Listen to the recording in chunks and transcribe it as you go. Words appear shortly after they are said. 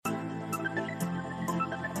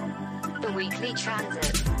The weekly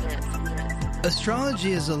transit.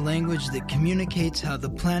 Astrology is a language that communicates how the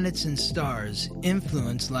planets and stars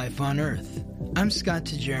influence life on Earth. I'm Scott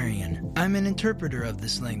Tajarian. I'm an interpreter of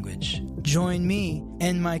this language. Join me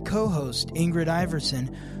and my co-host Ingrid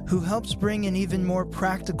Iverson, who helps bring an even more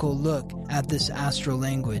practical look at this astral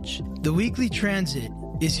language. The weekly transit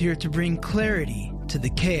is here to bring clarity to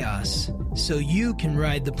the chaos so you can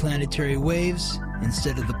ride the planetary waves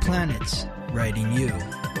instead of the planets riding you.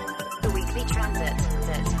 The weekly transit.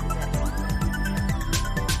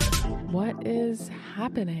 What is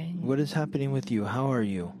happening? What is happening with you? How are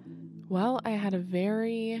you? Well, I had a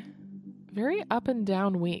very, very up and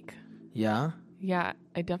down week. Yeah? Yeah,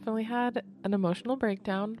 I definitely had an emotional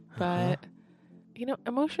breakdown, but,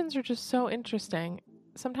 emotions are just so interesting.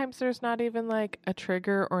 Sometimes there's not even like a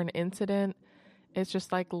trigger or an incident. It's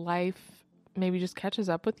just like life maybe just catches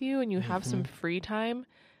up with you and you have some free time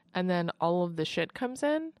and then all of the shit comes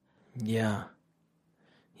in. Yeah.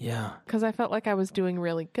 Yeah. Because I felt like I was doing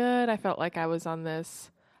really good. I felt like I was on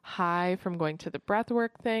this high from going to the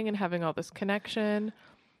breathwork thing and having all this connection.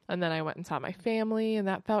 And then I went and saw my family and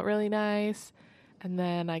that felt really nice. And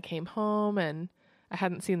then I came home and I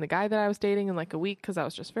hadn't seen the guy that I was dating in like a week because I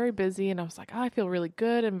was just very busy. And I was like, I feel really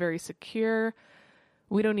good and very secure.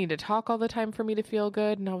 We don't need to talk all the time for me to feel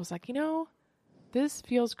good. And I was like, this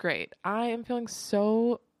feels great. I am feeling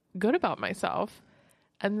so good about myself.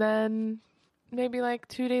 And then maybe like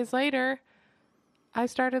 2 days later, I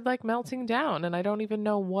started like melting down and I don't even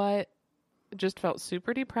know what. Just felt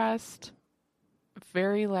super depressed,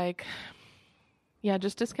 very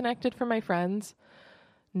just disconnected from my friends,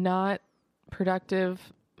 not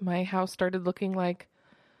productive. My house started looking like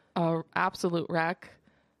a absolute wreck.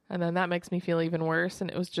 And then that makes me feel even worse.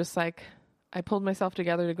 And it was just like, I pulled myself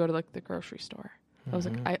together to go to like the grocery store. I was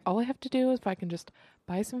like, all I have to do is if I can just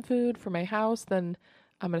buy some food for my house, then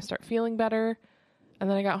I'm going to start feeling better. And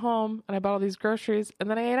then I got home and I bought all these groceries and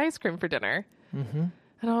then I ate ice cream for dinner. And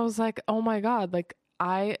I was like, oh my God, like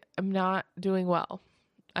I am not doing well.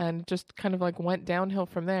 And just kind of like went downhill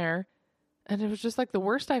from there. And it was just like the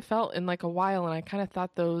worst I felt in like a while. And I kind of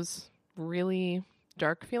thought those really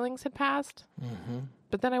dark feelings had passed.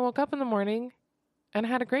 But then I woke up in the morning and I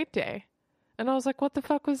had a great day. And I was like, what the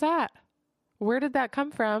fuck was that? Where did that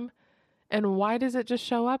come from? And why does it just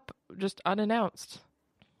show up just unannounced?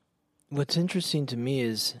 What's interesting to me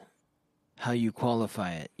is how you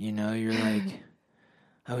qualify it. You're like,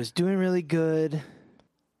 I was doing really good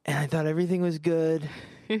and I thought everything was good.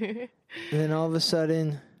 And then all of a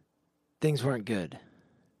sudden, things weren't good.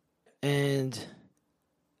 And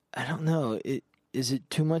I don't know, is it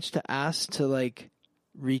too much to ask to like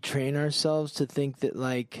retrain ourselves to think that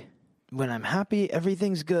like when I'm happy,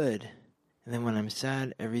 everything's good. And then when I'm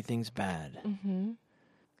sad, everything's bad.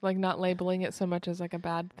 Like not labeling it so much as like a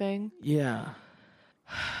bad thing. Yeah.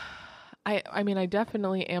 I mean, I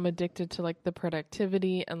definitely am addicted to like the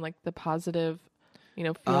productivity and like the positive,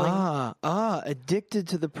 feeling. Addicted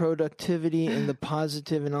to the productivity and the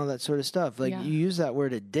positive and all that sort of stuff. Like you use that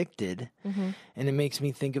word addicted and it makes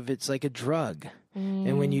me think of it's like a drug.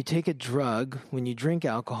 And when you take a drug, when you drink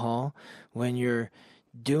alcohol, when you're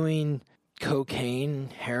doing cocaine,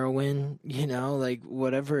 heroin, like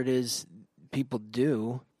whatever it is people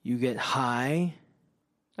do, you get high.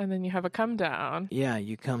 And then you have a come down. Yeah,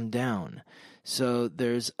 you come down. So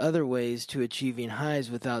there's other ways to achieving highs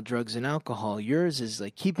without drugs and alcohol. Yours is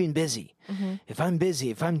like keeping busy. If I'm busy,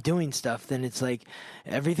 if I'm doing stuff, then it's like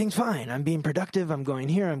everything's fine. I'm being productive. I'm going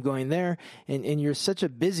here. I'm going there. And you're such a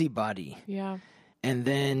busybody. Yeah. And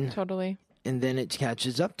then... Totally. And then it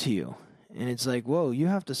catches up to you. And it's like, whoa, you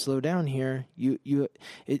have to slow down here.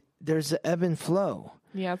 There's an ebb and flow.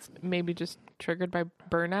 Yeah, it's maybe just triggered by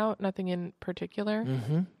burnout, nothing in particular.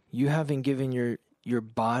 You haven't given your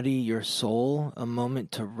body, your soul, a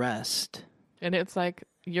moment to rest. And it's like,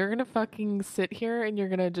 you're going to fucking sit here and you're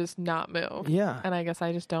going to just not move. Yeah. And I guess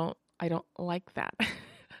I don't like that.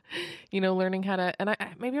 Learning how to, and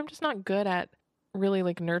maybe I'm just not good at really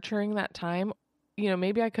like nurturing that time.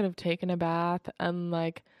 Maybe I could have taken a bath and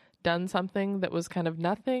like done something that was kind of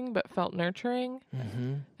nothing but felt nurturing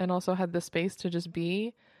and also had the space to just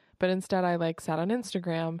be. But instead I like sat on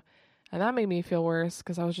Instagram and that made me feel worse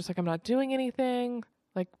because I was just like, I'm not doing anything.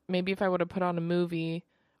 Like maybe if I would have put on a movie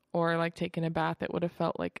or like taken a bath, it would have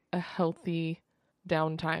felt like a healthy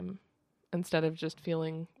downtime instead of just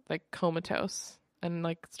feeling like comatose and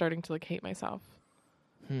like starting to like hate myself.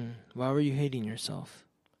 Why were you hating yourself?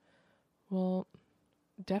 Well,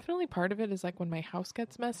 definitely part of it is like when my house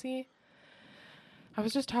gets messy. I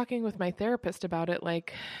was just talking with my therapist about it.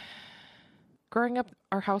 Like growing up,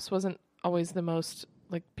 our house wasn't always the most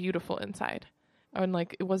like beautiful inside. And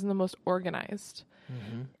like, it wasn't the most organized.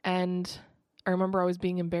 Mm-hmm. And I remember always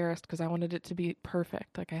being embarrassed because I wanted it to be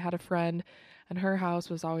perfect. Like, I had a friend and her house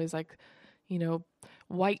was always like, you know,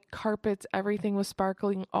 white carpets, everything was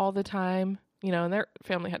sparkling all the time, you know, and their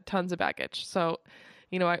family had tons of baggage. So,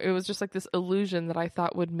 you know, it was just like this illusion that I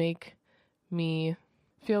thought would make me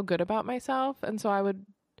feel good about myself. And so I would,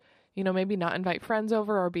 you know, maybe not invite friends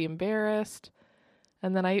over or be embarrassed.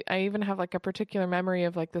 And then I even have like a particular memory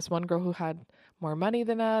of like this one girl who had more money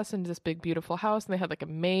than us and this big, beautiful house. And they had like a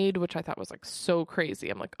maid, which I thought was like so crazy.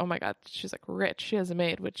 I'm like, oh my God, she's like rich. She has a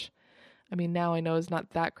maid, which I mean, now I know is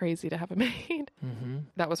not that crazy to have a maid. Mm-hmm.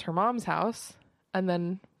 That was her mom's house. And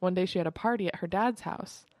then one day she had a party at her dad's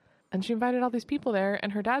house and she invited all these people there,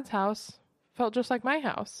 and her dad's house felt just like my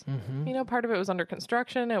house. Mm-hmm. You know, part of it was under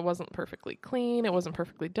construction. It wasn't perfectly clean. It wasn't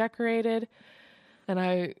perfectly decorated. And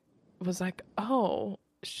I was like, oh,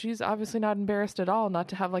 she's obviously not embarrassed at all not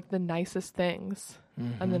to have like the nicest things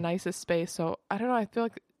Mm-hmm. and the nicest space. So I don't know. I feel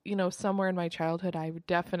like, you know, somewhere in my childhood, I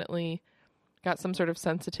definitely got some sort of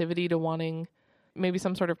sensitivity to wanting maybe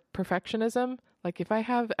some sort of perfectionism. Like if I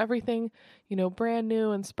have everything, you know, brand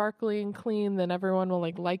new and sparkly and clean, then everyone will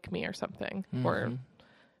like me or something. Mm-hmm.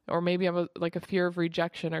 Or maybe I have like a fear of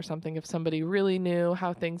rejection or something. If somebody really knew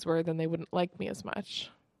how things were, then they wouldn't like me as much.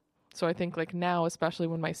 So I think like now, especially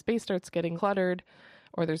when my space starts getting cluttered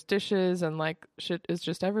or there's dishes and like shit is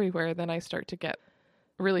just everywhere, then I start to get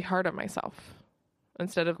really hard on myself.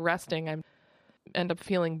 Instead of resting, I end up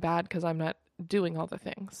feeling bad because I'm not doing all the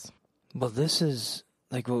things. Well, this is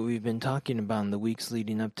like what we've been talking about in the weeks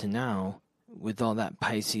leading up to now with all that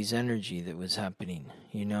Pisces energy that was happening,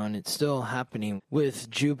 you know, and it's still happening with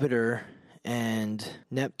Jupiter and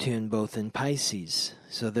Neptune both in Pisces.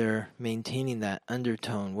 So they're maintaining that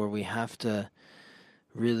undertone where we have to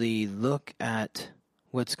really look at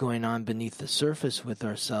what's going on beneath the surface with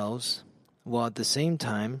ourselves, while at the same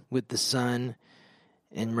time with the Sun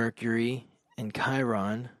and Mercury and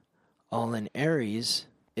Chiron all in Aries,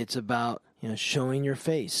 it's about, you know, showing your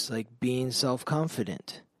face, like being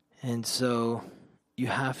self-confident. And so you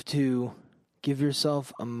have to give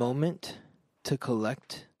yourself a moment to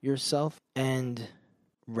collect yourself and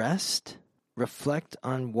rest, reflect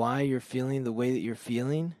on why you're feeling the way that you're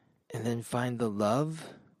feeling, and then find the love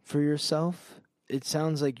for yourself. It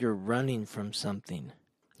sounds like you're running from something.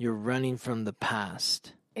 You're running from the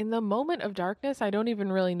past. In the moment of darkness, I don't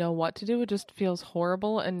even really know what to do. It just feels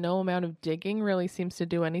horrible, and no amount of digging really seems to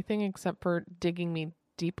do anything except for digging me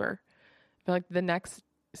deeper. I feel like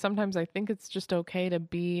sometimes I think it's just okay to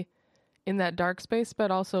be in that dark space, but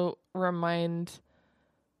also remind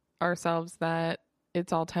ourselves that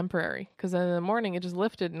it's all temporary. Because then in the morning, it just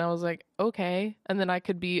lifted, and I was like, okay. And then I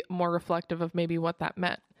could be more reflective of maybe what that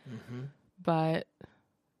meant. Mm-hmm. But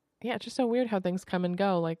yeah, it's just so weird how things come and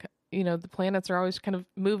go. Like, you know, the planets are always kind of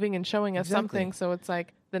moving and showing us something. So it's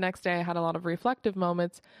like the next day I had a lot of reflective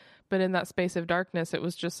moments, but in that space of darkness, it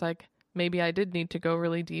was just like, maybe I did need to go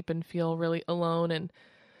really deep and feel really alone and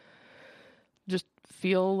just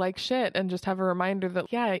feel like shit and just have a reminder that,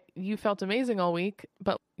 yeah, you felt amazing all week,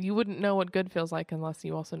 but you wouldn't know what good feels like unless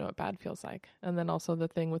you also know what bad feels like. And then also the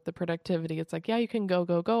thing with the productivity, it's like, yeah, you can go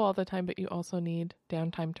all the time, but you also need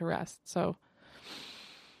downtime to rest. So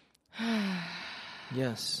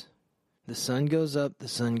yes. The sun goes up, the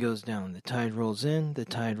sun goes down. The tide rolls in, the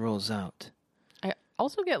tide rolls out. I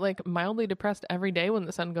also get like mildly depressed every day when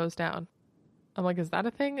the sun goes down. I'm like, is that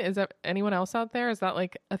a thing? Is that anyone else out there? Is that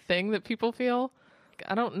like a thing that people feel?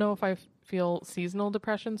 I don't know if I feel seasonal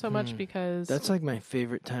depression so much because... That's like my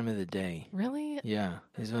favorite time of the day. Really? Yeah,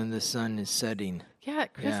 is when the sun is setting. Yeah,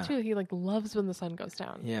 Chris too. He like loves when the sun goes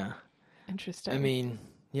down. Yeah. Interesting. I mean,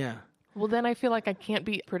 yeah. Well, then I feel like I can't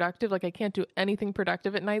be productive. Like I can't do anything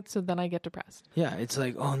productive at night, so then I get depressed. Yeah, it's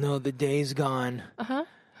like, oh no, the day's gone. Uh-huh.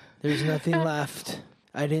 There's nothing left.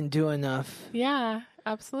 I didn't do enough. Yeah,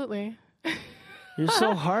 absolutely. You're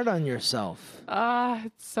so hard on yourself.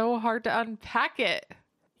 It's so hard to unpack it.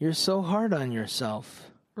 You're so hard on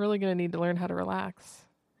yourself. Really gonna need to learn how to relax.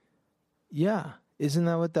 Yeah. Isn't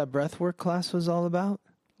that what that breathwork class was all about?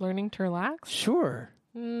 Learning to relax? Sure.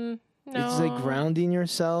 No. It's like grounding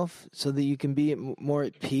yourself so that you can be more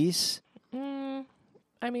at peace.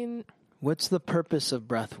 I mean... What's the purpose of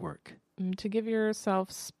breathwork? To give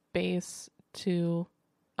yourself space to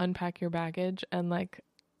unpack your baggage, and like,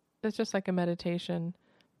 it's just like a meditation,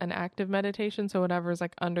 an active meditation. So whatever's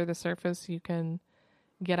like under the surface, you can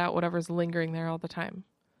get out whatever's lingering there all the time.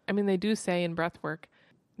 I mean, they do say in breathwork,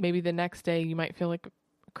 maybe the next day you might feel like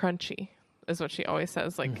crunchy, is what she always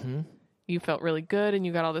says. Like, you felt really good and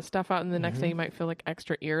you got all this stuff out, and the next day Mhm. you might feel like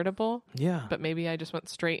extra irritable. Yeah. But maybe I just went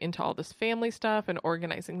straight into all this family stuff and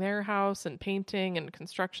organizing their house and painting and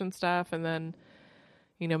construction stuff, and then,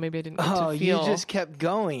 maybe I didn't get Oh, to feel. you just kept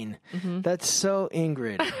going. Mhm. That's so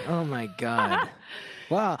Ingrid. Oh my God.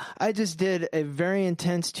 Wow. I just did a very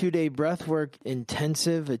intense 2-day breathwork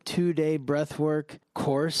intensive, a 2-day breathwork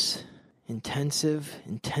course, intensive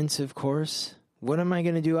course. What am I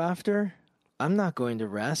going to do after? I'm not going to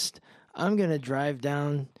rest. I'm going to drive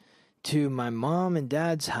down to my mom and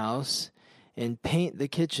dad's house and paint the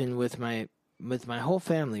kitchen with my whole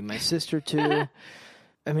family, my sister too.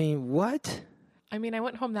 I mean, what? I mean, I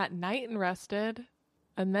went home that night and rested,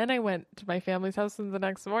 and then I went to my family's house the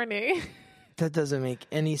next morning. That doesn't make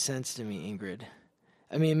any sense to me, Ingrid.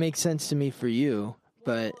 I mean, it makes sense to me for you,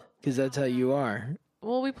 but because that's how you are.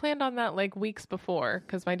 Well, we planned on that like weeks before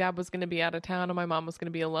because my dad was going to be out of town and my mom was going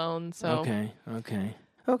to be alone. So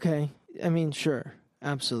Okay. I mean, sure.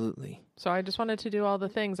 Absolutely. So I just wanted to do all the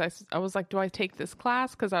things. I was like, do I take this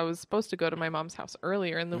class? Because I was supposed to go to my mom's house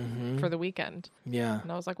earlier for the weekend. Yeah.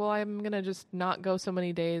 And I was like, well, I'm going to just not go so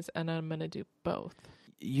many days and I'm going to do both.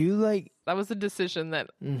 That was a decision that,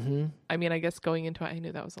 I mean, I guess going into it, I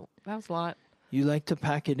knew that was a lot. You like to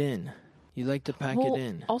pack it in.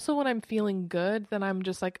 Well, also when I'm feeling good, then I'm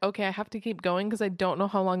just like, okay, I have to keep going because I don't know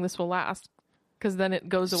how long this will last. Because then it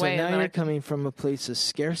goes away. So now and you're coming from a place of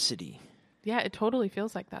scarcity. Yeah, it totally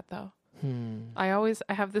feels like that though. I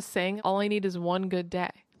have this saying, all I need is one good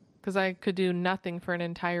day. Because I could do nothing for an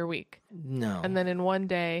entire week. No. And then in one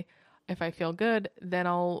day, if I feel good, then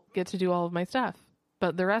I'll get to do all of my stuff.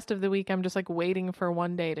 But the rest of the week, I'm just like waiting for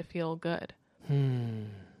one day to feel good.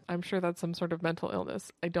 I'm sure that's some sort of mental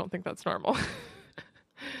illness. I don't think that's normal.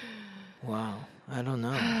 Wow. I don't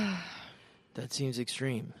know. That seems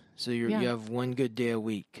extreme. So you have one good day a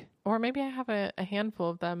week. Or maybe I have a handful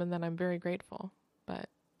of them and then I'm very grateful. But,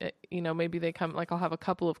 maybe they come, like I'll have a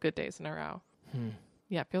couple of good days in a row.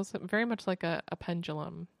 Yeah, it feels very much like a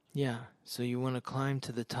pendulum. Yeah. So you want to climb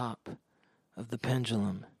to the top of the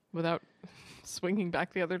pendulum. Without swinging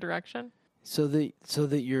back the other direction? So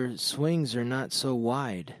that your swings are not so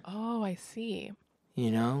wide. Oh, I see.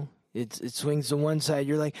 It swings to one side.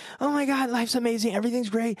 You're like, oh my God, life's amazing. Everything's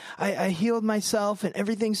great. I healed myself and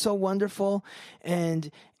everything's so wonderful and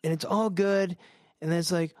it's all good. And then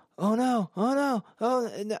it's like, oh no.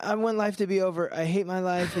 I want life to be over. I hate my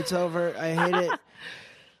life. It's over. I hate it.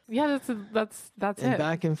 Yeah, that's and it.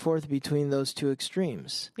 Back and forth between those two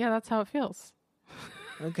extremes. Yeah, that's how it feels.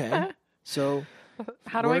 Okay. So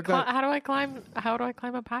how do I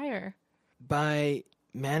climb up higher? By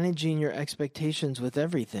managing your expectations with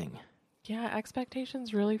everything. Yeah,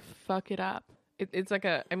 expectations really fuck it up. It's like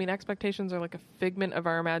expectations are like a figment of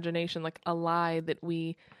our imagination, like a lie that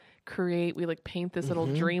we create. We like paint this little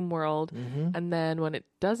dream world. And then when it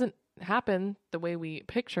doesn't happen the way we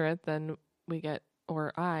picture it, then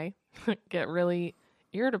I get really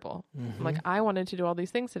irritable. I'm like, I wanted to do all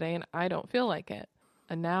these things today and I don't feel like it.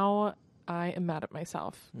 And now I am mad at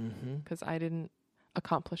myself because I didn't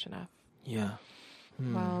accomplish enough. Yeah.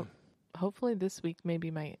 Well, hopefully this week maybe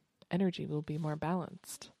my energy will be more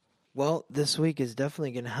balanced. Well, this week is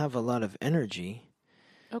definitely going to have a lot of energy.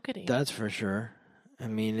 Oh, goody. That's for sure. I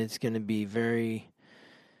mean, it's going to be very,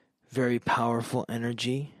 very powerful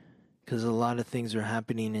energy because a lot of things are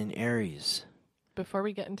happening in Aries. Before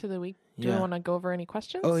we get into the week, do you want to go over any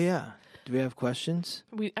questions? Oh, yeah. Do we have questions?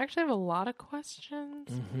 We actually have a lot of questions,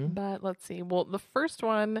 but let's see. Well, the first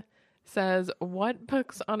one says, what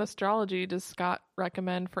books on astrology does Scott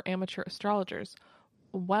recommend for amateur astrologers?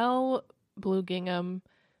 Well, Blue Gingham,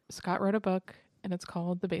 Scott wrote a book, and it's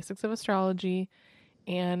called The Basics of Astrology,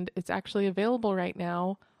 and it's actually available right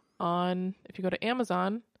now if you go to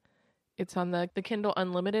Amazon, it's on the Kindle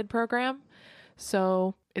Unlimited program.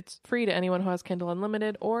 So it's free to anyone who has Kindle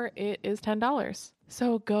Unlimited, or it is $10.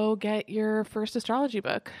 So go get your first astrology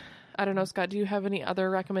book. I don't know, Scott, do you have any other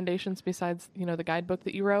recommendations besides, the guidebook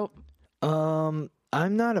that you wrote?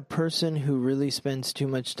 I'm not a person who really spends too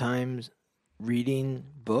much time reading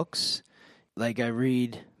books. Like I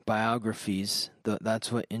read biographies,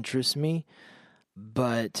 that's what interests me.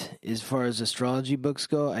 But as far as astrology books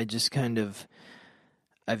go, I've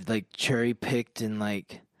like cherry picked and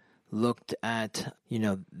like looked at,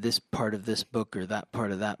 this part of this book or that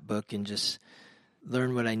part of that book and just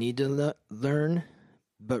learn what I need to learn.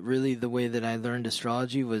 But really the way that I learned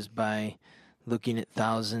astrology was by looking at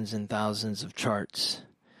thousands and thousands of charts.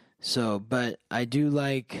 But I do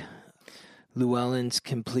like Llewellyn's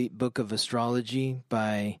Complete Book of Astrology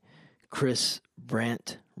by Chris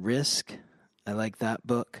Brandt Risk. I like that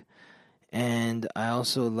book. And I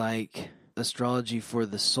also like Astrology for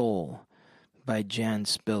the Soul by Jan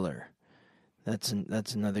Spiller. That's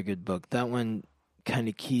another good book. That one kind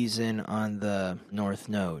of keys in on the North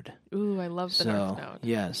Node. Ooh, I love the North Node.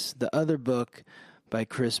 Yes. The other book by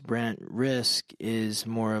Chris Brandt, Risk, is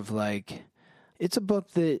more of like, it's a book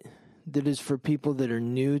that is for people that are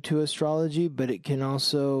new to astrology, but it can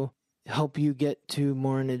also help you get to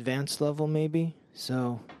more an advanced level maybe.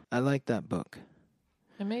 So I like that book.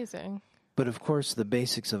 Amazing. But of course, the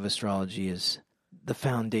basics of astrology is the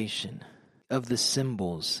foundation of the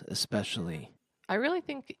symbols, especially. I really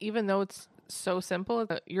think even though it's so simple,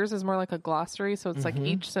 yours is more like a glossary. So it's like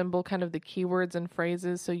each symbol, kind of the keywords and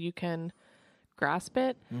phrases so you can grasp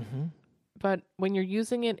it. Mm-hmm. But when you're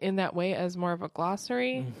using it in that way as more of a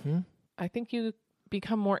glossary, I think you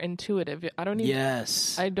become more intuitive. I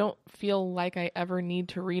don't feel like I ever need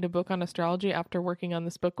to read a book on astrology after working on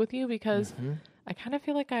this book with you, because I kind of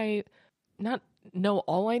feel like I not know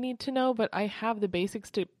all I need to know, but I have the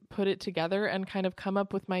basics to put it together and kind of come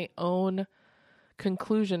up with my own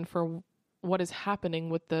conclusion for what is happening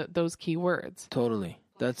with those key words. Totally.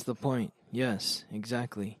 That's the point. Yes,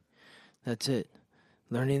 exactly. That's it.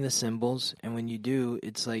 Learning the symbols, and when you do,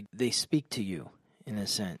 it's like they speak to you in a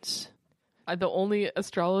sense. The only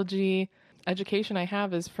astrology education I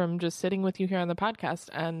have is from just sitting with you here on the podcast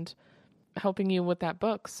and helping you with that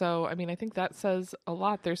book. So, I mean, I think that says a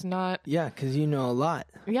lot. There's not... Yeah, because you know a lot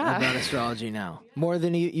about astrology now. More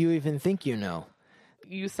than you even think you know.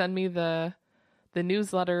 You send me the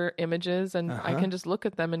newsletter images, and I can just look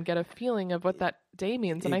at them and get a feeling of what that day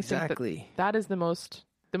means. And Exactly. I think that is the most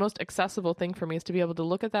accessible thing for me, is to be able to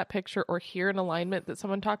look at that picture or hear an alignment that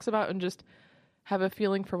someone talks about and just have a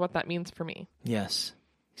feeling for what that means for me. Yes,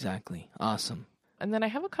 exactly. Awesome. And then I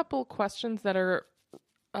have a couple questions that are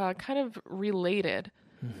kind of related.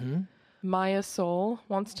 Maya Soul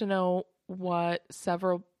wants to know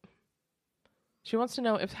she wants to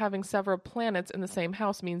know if having several planets in the same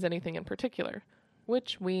house means anything in particular,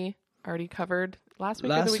 which we already covered last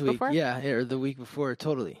week or the week before? Yeah, or the week before,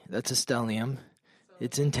 totally. That's a stellium.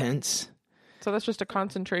 It's intense. So that's just a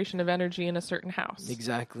concentration of energy in a certain house.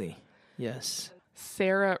 Exactly. Yes.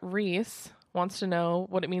 Sarah Reese wants to know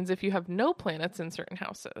what it means if you have no planets in certain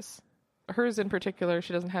houses. Hers in particular,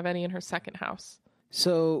 she doesn't have any in her second house.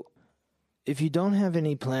 So if you don't have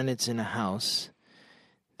any planets in a house,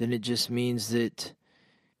 then it just means that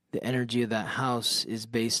the energy of that house is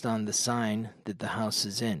based on the sign that the house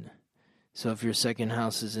is in. So if your second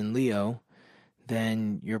house is in Leo,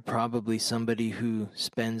 then you're probably somebody who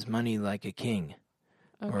spends money like a king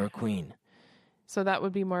or a queen. So that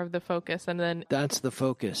would be more of the focus. And then that's the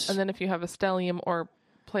focus. And then if you have a stellium or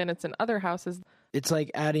planets in other houses, it's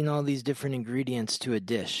like adding all these different ingredients to a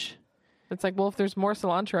dish. It's like, well, if there's more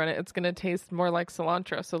cilantro in it, it's going to taste more like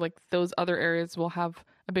cilantro. So like those other areas will have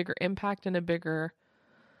a bigger impact and a bigger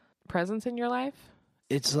presence in your life.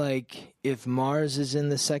 It's like if Mars is in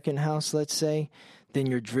the second house, let's say, then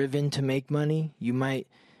you're driven to make money. You might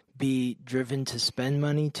be driven to spend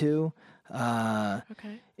money too.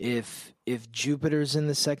 If Jupiter's in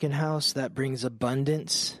the second house, that brings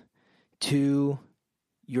abundance to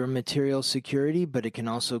your material security, but it can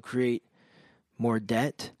also create more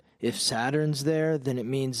debt. If Saturn's there, then it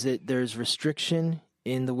means that there's restriction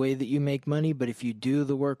in the way that you make money, but if you do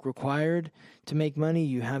the work required to make money,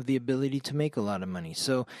 you have the ability to make a lot of money.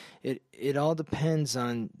 So it all depends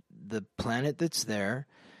on the planet that's there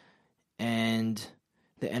and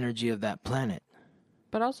the energy of that planet.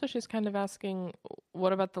 But also she's kind of asking,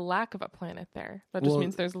 what about the lack of a planet there? That just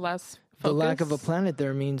means there's less focus? The lack of a planet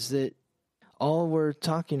there means that all we're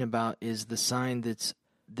talking about is the sign that's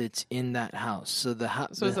in that house. So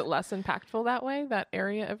So is it less impactful that way, that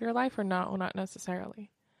area of your life, or not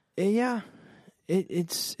necessarily? Yeah.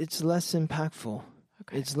 It's less impactful.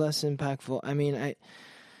 Okay. It's less impactful. I mean,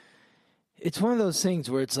 it's one of those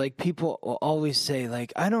things where it's like people will always say,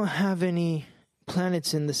 like, I don't have any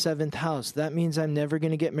planets in the 7th house. That means I'm never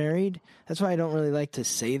going to get married. That's why I don't really like to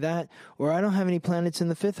say that. Or I don't have any planets in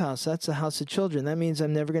the 5th house. That's the house of children. That means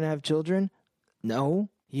I'm never going to have children. No,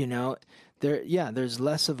 there's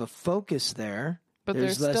less of a focus there. But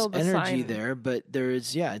there's less still the energy sign. there, but there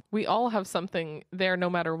is, We all have something there no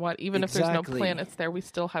matter what. Even if there's no planets there, we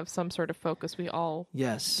still have some sort of focus. We all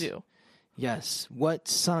do. Yes. What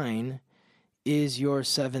sign is your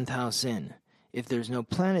 7th house in? If there's no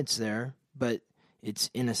planets there, but it's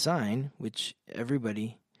in a sign, which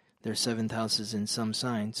everybody, their 7th house is in some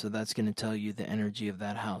sign, so that's going to tell you the energy of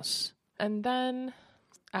that house. And then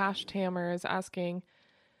Ash Tammer is asking,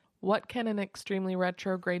 what can an extremely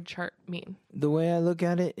retrograde chart mean? The way I look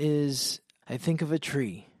at it is, I think of a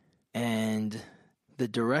tree, and the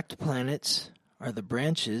direct planets are the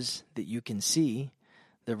branches that you can see,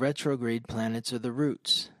 The retrograde planets are the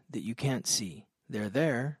roots that you can't see. They're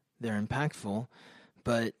there, they're impactful,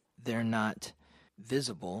 but they're not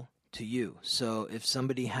visible to you. So if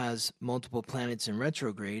somebody has multiple planets in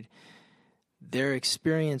retrograde, their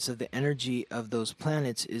experience of the energy of those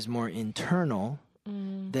planets is more internal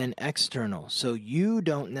than external. So you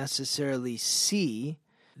don't necessarily see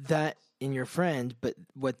that in your friend, but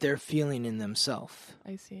what they're feeling in themselves.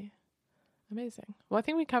 I see. Amazing. Well, I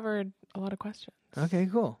think we covered a lot of questions. Okay,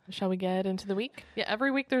 cool. Shall we get into the week? Yeah,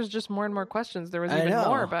 every week there's just more and more questions. There was I even know.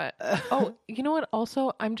 more, but oh, you know what?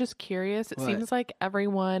 Also, I'm just curious. It What? seems like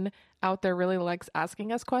everyone out there really likes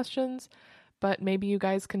asking us questions, but maybe you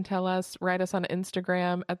guys can tell us, write us on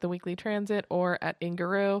Instagram at The Weekly Transit or at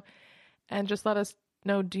Ingaroo, and just let us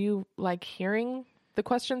know, do you like hearing the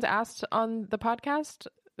questions asked on the podcast?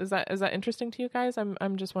 Is that interesting to you guys?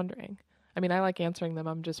 I'm just wondering. I mean, I like answering them.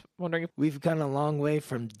 I'm just wondering if We've gone a long way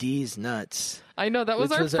from D's nuts. I know that was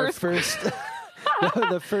Which our was first.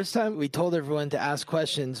 the first time we told everyone to ask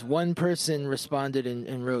questions, one person responded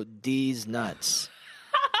and wrote D's nuts.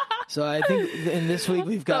 So I think in this week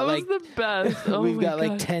we've got that was the best. Oh we've my got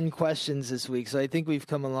like God. 10 questions this week. So I think we've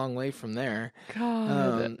come a long way from there.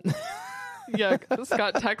 God. Yeah,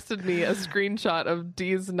 Scott texted me a screenshot of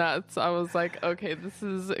D's nuts. I was like, okay, this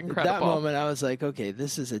is At incredible. that moment I was like, okay,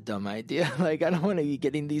 this is a dumb idea. Like, I don't want to be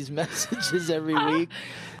getting these messages every week.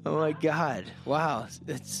 Oh my God. Wow.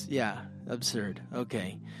 It's, absurd.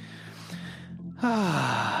 Okay.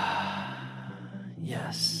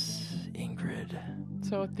 Yes, Ingrid.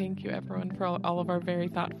 So thank you, everyone, for all of our very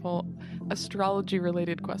thoughtful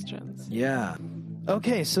astrology-related questions. Yeah.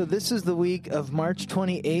 Okay, so this is the week of March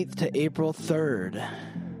 28th to April 3rd.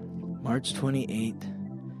 March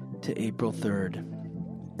 28th to April 3rd.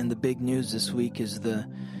 And the big news this week is the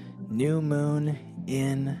new moon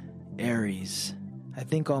in Aries. I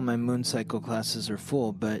think all my moon cycle classes are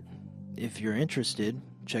full, but if you're interested,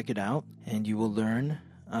 check it out, and you will learn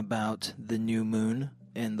about the new moon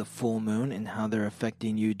and the full moon and how they're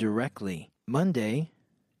affecting you directly. Monday,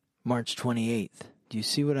 March 28th. Do you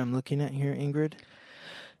see what I'm looking at here, Ingrid?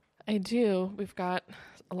 I do. We've got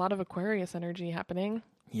a lot of Aquarius energy happening.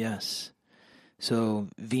 Yes. So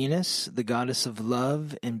Venus, the goddess of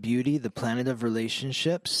love and beauty, the planet of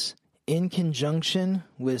relationships, in conjunction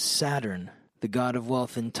with Saturn, the god of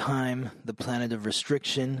wealth and time, the planet of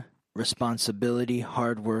restriction, responsibility,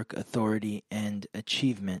 hard work, authority, and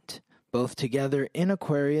achievement. Both together in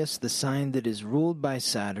Aquarius, the sign that is ruled by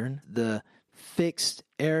Saturn, the fixed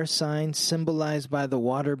air sign symbolized by the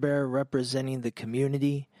water bear representing the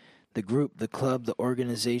community, the group, the club, the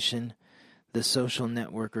organization, the social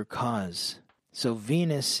network or cause. So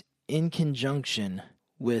Venus in conjunction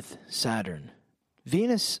with Saturn.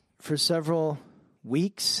 Venus for several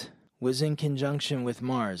weeks was in conjunction with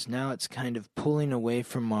Mars. Now it's kind of pulling away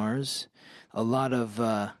from Mars. A lot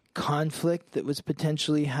of conflict that was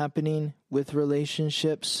potentially happening with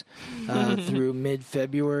relationships through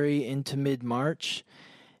mid-February into mid-March.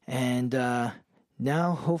 And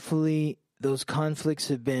now hopefully those conflicts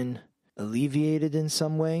have been alleviated in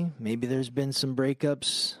some way. Maybe there's been some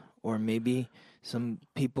breakups or maybe some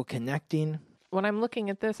people connecting. When I'm looking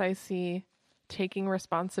at this, I see taking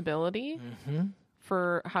responsibility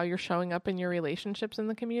for how you're showing up in your relationships in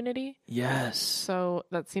the community. Yes. So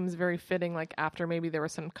that seems very fitting. Like after maybe there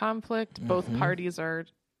was some conflict, both parties are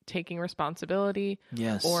taking responsibility.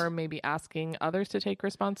 Yes. Or maybe asking others to take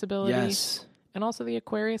responsibility. Yes. And also the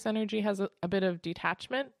Aquarius energy has a bit of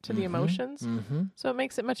detachment to the emotions. So it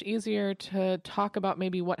makes it much easier to talk about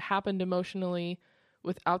maybe what happened emotionally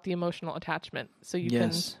without the emotional attachment. So you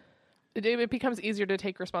can, it becomes easier to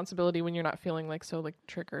take responsibility when you're not feeling like so like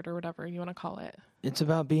triggered or whatever you want to call it. It's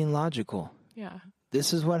about being logical. Yeah.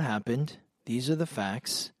 This is what happened. These are the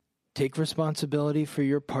facts. Take responsibility for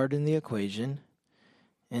your part in the equation.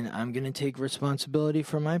 And I'm going to take responsibility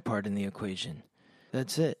for my part in the equation.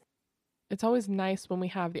 That's it. It's always nice when we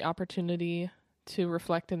have the opportunity to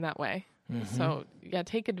reflect in that way. So, yeah,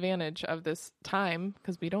 take advantage of this time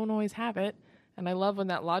because we don't always have it. And I love when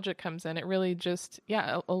that logic comes in. It really just,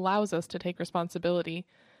 allows us to take responsibility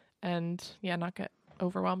and, not get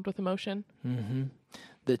overwhelmed with emotion.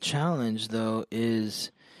 The challenge, though,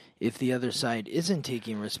 is if the other side isn't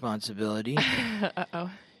taking responsibility,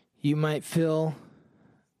 you might feel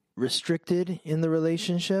restricted in the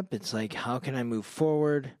relationship. It's like, how can I move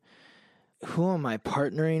forward? Who am I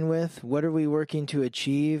partnering with? What are we working to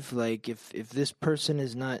achieve? Like, if this person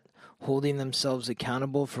is not holding themselves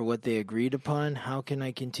accountable for what they agreed upon, how can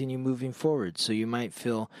I continue moving forward? So you might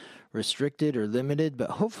feel restricted or limited, but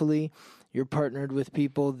hopefully You're partnered with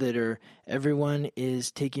people that are, everyone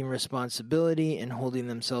is taking responsibility and holding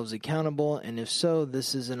themselves accountable. And if so,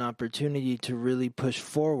 this is an opportunity to really push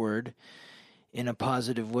forward in a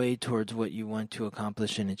positive way towards what you want to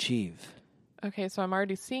accomplish and achieve. Okay, so I'm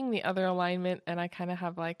already seeing the other alignment, and I kind of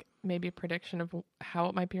have like maybe a prediction of how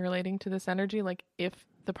it might be relating to this energy. Like if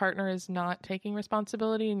the partner is not taking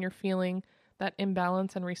responsibility and you're feeling that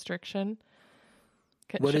imbalance and restriction.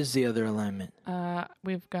 What is the other alignment?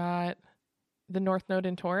 We've got the North Node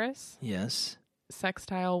in Taurus. Yes.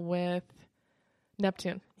 Sextile with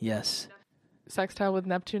Neptune. Yes. Sextile with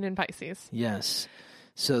Neptune in Pisces. Yes.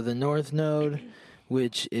 So the North Node,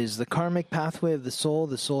 which is the karmic pathway of the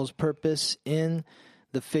soul's purpose in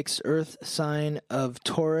the fixed earth sign of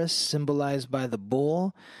Taurus, symbolized by the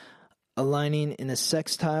bull, aligning in a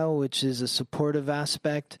sextile, which is a supportive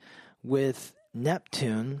aspect, with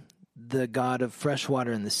Neptune, the god of fresh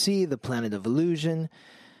water and the sea, the planet of illusion,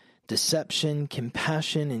 deception,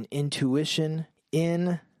 compassion, and intuition,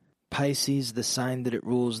 in Pisces, the sign that it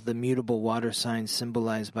rules, the mutable water sign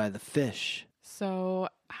symbolized by the fish. So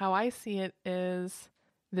how I see it is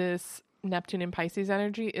this Neptune in Pisces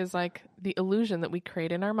energy is like the illusion that we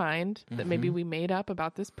create in our mind that maybe we made up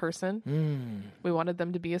about this person. We wanted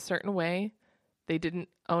them to be a certain way. They didn't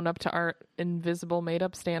own up to our invisible made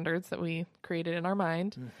up standards that we created in our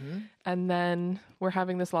mind. And then we're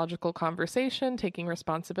having this logical conversation, taking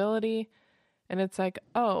responsibility. And it's like,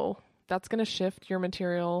 oh, that's going to shift your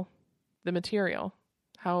material, the material,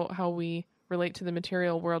 how we relate to the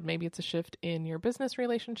material world. Maybe it's a shift in your business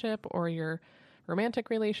relationship or your romantic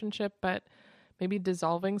relationship, but maybe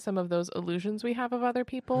dissolving some of those illusions we have of other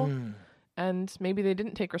people. And maybe they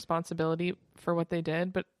didn't take responsibility for what they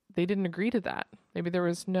did, but they didn't agree to that. Maybe there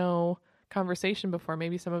was no conversation before.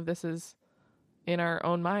 Maybe some of this is in our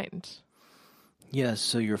own mind. Yes,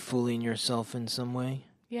 so you're fooling yourself in some way?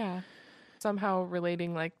 Yeah. Somehow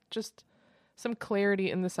relating like just some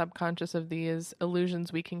clarity in the subconscious of these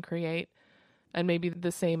illusions we can create. And maybe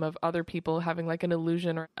the same of other people having like an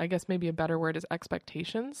illusion, or I guess maybe a better word is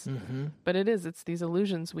expectations. But it's these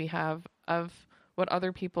illusions we have of what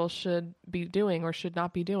other people should be doing or should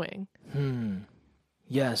not be doing.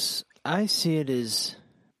 Yes, I see it as,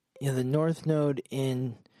 the North Node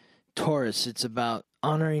in Taurus, it's about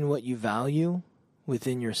honoring what you value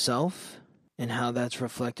within yourself and how that's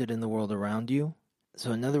reflected in the world around you.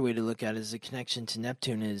 So another way to look at it as a connection to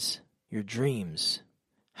Neptune is your dreams.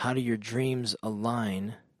 How do your dreams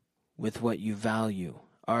align with what you value?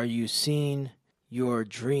 Are you seeing your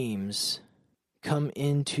dreams come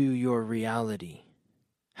into your reality?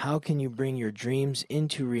 How can you bring your dreams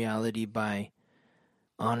into reality by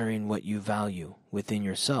honoring what you value within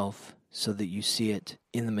yourself so that you see it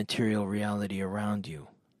in the material reality around you?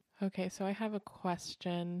 Okay, so I have a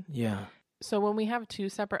question. Yeah. So when we have two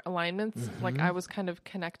separate alignments, like I was kind of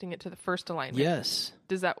connecting it to the first alignment. Yes.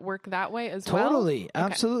 Does that work that way as well? Totally.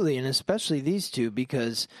 Absolutely. And especially these two,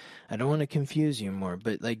 because I don't want to confuse you more,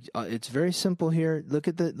 but it's very simple here. Look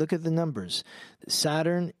at the numbers.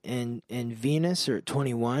 Saturn and Venus are at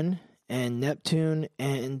 21, and Neptune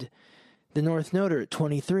and the North Node are at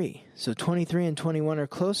 23. So 23 and 21 are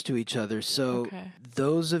close to each other. So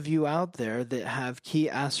those of you out there that have key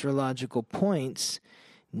astrological points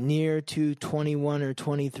near to 21 or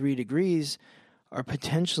 23 degrees are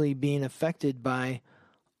potentially being affected by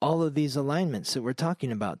all of these alignments that we're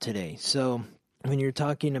talking about today. So when you're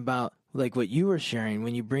talking about like what you were sharing,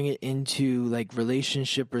 when you bring it into like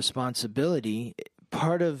relationship responsibility,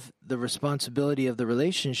 part of the responsibility of the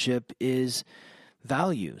relationship is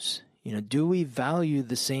values. Do we value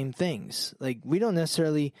the same things? Like, we don't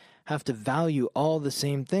necessarily have to value all the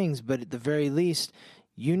same things, but at the very least,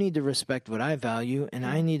 you need to respect what I value, and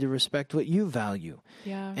I need to respect what you value.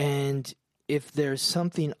 Yeah. And if there's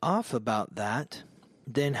something off about that,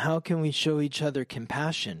 then how can we show each other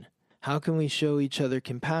compassion? How can we show each other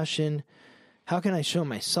compassion? How can I show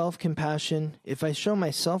myself compassion? If I show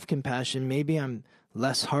myself compassion, maybe I'm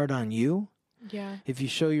less hard on you. Yeah. If you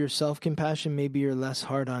show yourself compassion, maybe you're less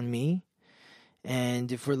hard on me.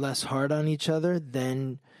 And if we're less hard on each other,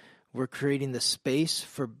 then we're creating the space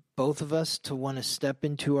for both of us to want to step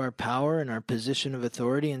into our power and our position of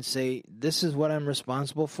authority and say, this is what I'm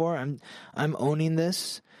responsible for. I'm owning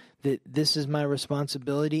this, that this is my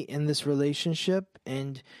responsibility in this relationship.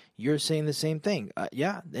 And you're saying the same thing.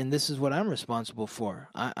 And this is what I'm responsible for.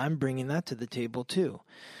 I'm bringing that to the table too.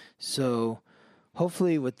 So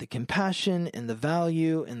hopefully with the compassion and the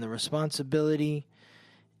value and the responsibility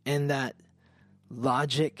and that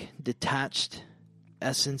logic, detached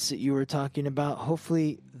essence that you were talking about,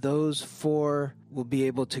 hopefully those four will be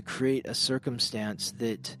able to create a circumstance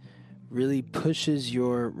that really pushes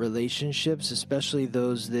your relationships, especially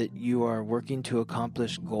those that you are working to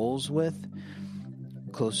accomplish goals with,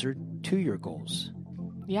 closer to your goals.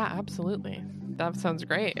 Yeah, absolutely. That sounds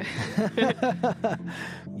great.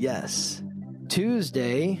 Yes.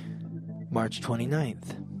 Tuesday, March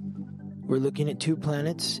 29th. We're looking at 2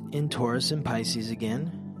 planets in Taurus and Pisces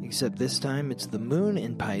again, except this time it's the moon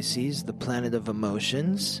in Pisces, the planet of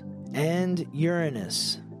emotions, and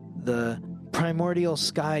Uranus, the primordial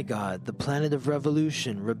sky god, the planet of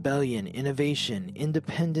revolution, rebellion, innovation,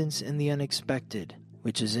 independence, and the unexpected,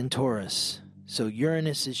 which is in Taurus. So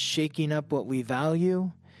Uranus is shaking up what we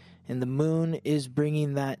value, and the moon is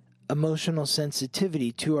bringing that emotional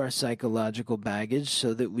sensitivity to our psychological baggage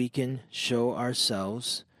so that we can show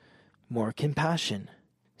ourselves more compassion.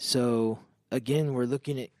 So again, we're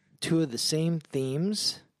looking at 2 of the same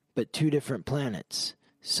themes, but 2 different planets.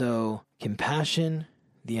 So compassion,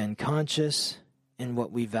 the unconscious, and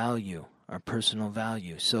what we value, our personal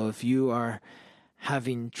value. So if you are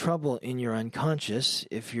having trouble in your unconscious,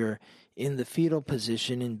 if you're in the fetal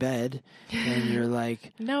position in bed and you're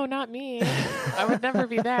like, no, not me. I would never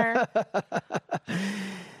be there.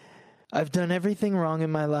 I've done everything wrong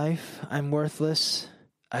in my life. I'm worthless.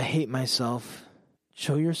 I hate myself.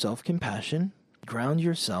 Show yourself compassion. Ground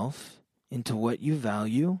yourself into what you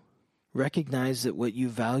value. Recognize that what you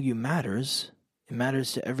value matters. It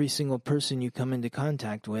matters to every single person you come into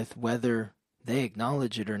contact with, whether they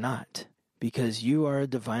acknowledge it or not, because you are a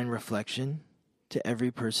divine reflection to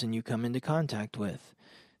every person you come into contact with.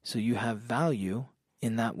 So you have value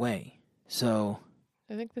in that way. So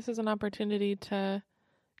I think this is an opportunity to,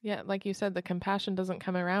 yeah, like you said, the compassion doesn't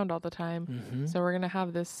come around all the time. So we're going to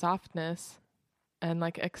have this softness and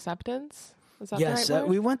like acceptance. Is that yes, the right word?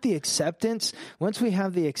 we want the acceptance. Once we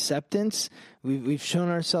have the acceptance, we've shown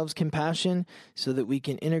ourselves compassion so that we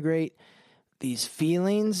can integrate these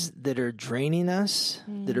feelings that are draining us,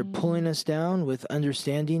 that are pulling us down, with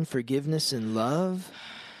understanding, forgiveness, and love.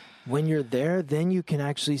 When you're there, then you can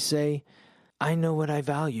actually say, I know what I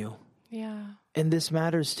value. Yeah. And this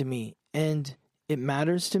matters to me. And it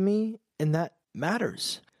matters to me, and that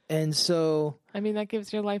matters. And so, I mean, that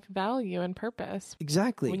gives your life value and purpose.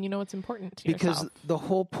 exactly. When you know what's important to Because yourself. the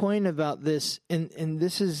whole point about this, and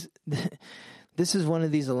this is this is one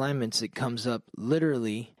of these alignments that comes up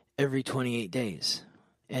literally every 28 days.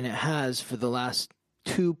 And it has for the last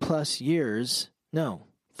 2+ years, no,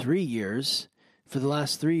 3 years, for the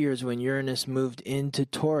last 3 years when Uranus moved into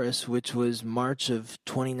Taurus, which was March of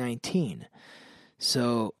 2019.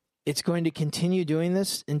 So it's going to continue doing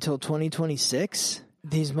this until 2026.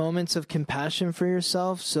 These moments of compassion for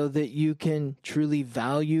yourself so that you can truly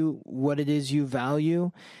value what it is you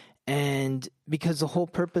value. And because the whole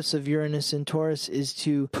purpose of Uranus in Taurus is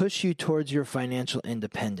to push you towards your financial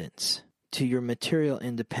independence, to your material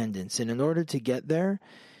independence. And in order to get there,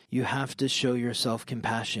 you have to show yourself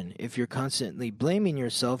compassion. If you're constantly blaming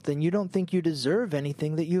yourself, then you don't think you deserve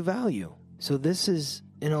anything that you value. So this is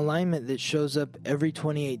an alignment that shows up every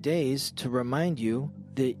 28 days to remind you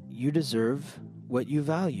that you deserve what you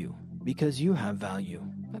value, because you have value.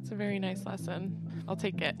 That's a very nice lesson. I'll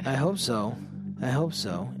take it. I hope so.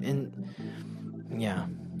 And yeah,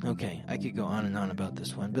 okay, I could go on and on about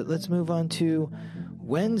this one, but let's move on to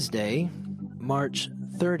Wednesday, March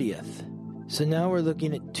 30th. So now we're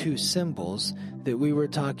looking at 2 symbols that we were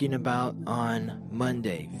talking about on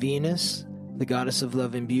Monday. Venus, the goddess of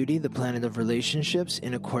love and beauty, the planet of relationships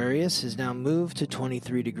in Aquarius, has now moved to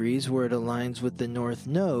 23 degrees where it aligns with the North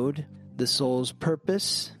Node, the soul's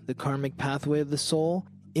purpose, the karmic pathway of the soul,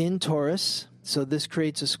 in Taurus. So this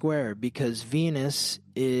creates a square because Venus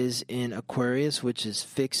is in Aquarius, which is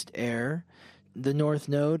fixed air. The North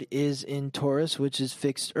Node is in Taurus, which is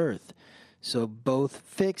fixed earth. So both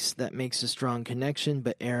fixed, that makes a strong connection,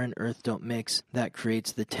 but air and earth don't mix. That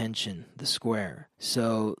creates the tension, the square.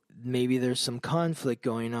 So maybe there's some conflict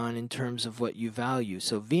going on in terms of what you value.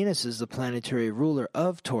 So Venus is the planetary ruler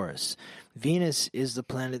of Taurus. Venus is the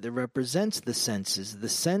planet that represents the senses. The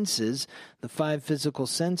senses, the 5 physical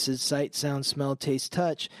senses, sight, sound, smell, taste,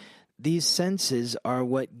 touch, these senses are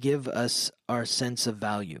what give us our sense of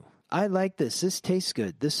value. I like this. This tastes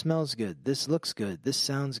good. This smells good. This looks good. This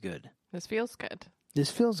sounds good. This feels good.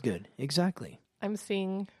 This feels good. Exactly. I'm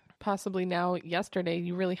seeing possibly now, yesterday,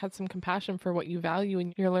 you really had some compassion for what you value,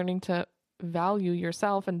 and you're learning to value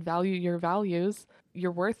yourself and value your values.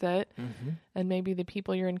 You're worth it. And maybe the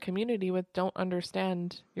people you're in community with don't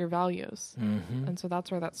understand your values. And so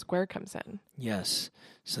that's where that square comes in. Yes.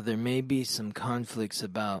 So there may be some conflicts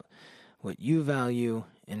about what you value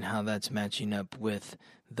and how that's matching up with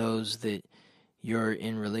those that you're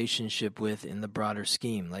in relationship with in the broader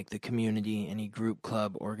scheme, like the community, any group,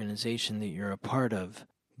 club, organization that you're a part of.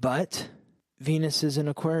 But Venus is in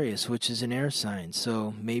Aquarius, which is an air sign,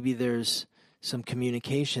 so maybe there's some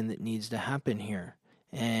communication that needs to happen here.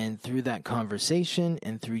 And through that conversation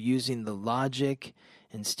and through using the logic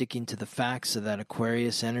and sticking to the facts of that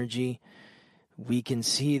Aquarius energy, we can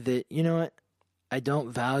see that, you know what, I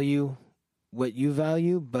don't value what you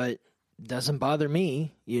value, but it doesn't bother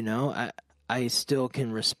me, you know. I still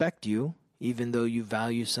can respect you, even though you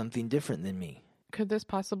value something different than me. Could this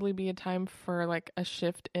possibly be a time for like a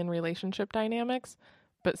shift in relationship dynamics?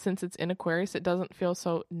 But since it's in Aquarius, it doesn't feel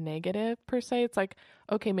so negative per se. It's like,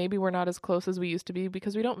 okay, maybe we're not as close as we used to be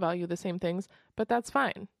because we don't value the same things, but that's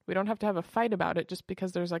fine. We don't have to have a fight about it just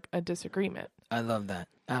because there's like a disagreement. I love that.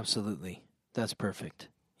 Absolutely. That's perfect.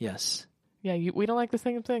 Yes. Yeah, we don't like the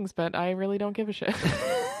same things, but I really don't give a shit.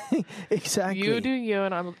 Exactly. You do you,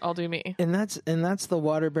 and I'll do me. And that's the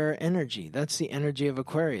water bearer energy. That's the energy of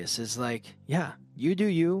Aquarius. Is like, yeah, you do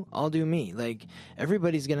you, I'll do me. Like,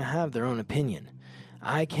 everybody's gonna have their own opinion.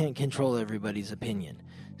 I can't control everybody's opinion.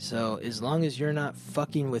 So as long as you're not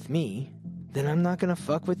fucking with me, then I'm not gonna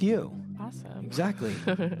fuck with you. Awesome. Exactly.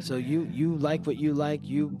 So you like what you like,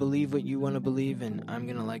 you believe what you want to believe, and I'm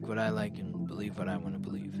gonna like what I like and believe what I want to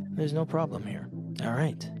believe. There's no problem here. All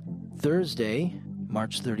right. Thursday,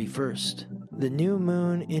 March 31st. The new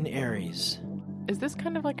moon in Aries. Is this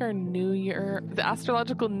kind of like our New Year, the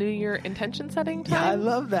astrological New Year intention setting time? Yeah, I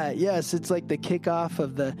love that. Yes, it's like the kickoff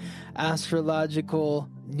of the astrological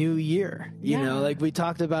new year. You know, like we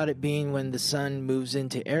talked about it being when the sun moves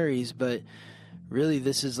into Aries, but really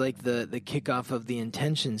this is like the kickoff of the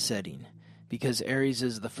intention setting, because Aries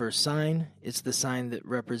is the first sign. It's the sign that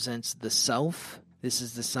represents the self. This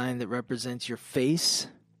is the sign that represents your face,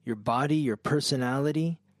 your body, your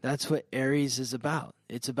personality. That's what Aries is about.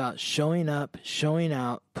 It's about showing up, showing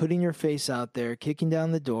out, putting your face out there, kicking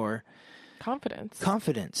down the door.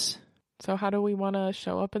 Confidence. So how do we want to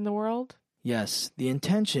show up in the world? Yes, the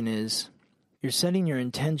intention is you're setting your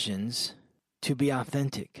intentions to be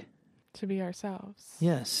authentic. To be ourselves.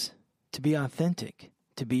 Yes, to be authentic,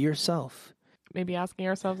 to be yourself. Maybe asking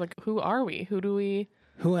ourselves, like, who are we?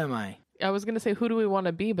 Who am I? I was going to say, who do we want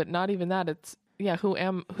to be? But not even that. It's, yeah, who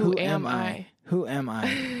am I? Who am I?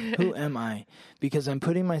 Who am I? Because I'm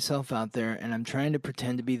putting myself out there and I'm trying to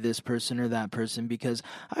pretend to be this person or that person because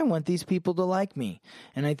I want these people to like me.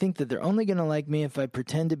 And I think that they're only going to like me if I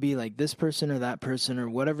pretend to be like this person or that person or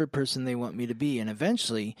whatever person they want me to be. And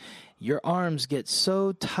eventually, your arms get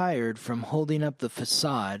so tired from holding up the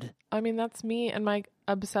facade. I mean, that's me and my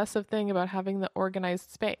obsessive thing about having the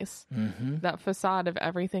organized space. Mm-hmm. That facade of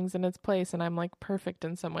everything's in its place and I'm like perfect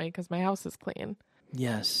in some way because my house is clean.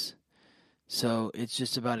 Yes. So it's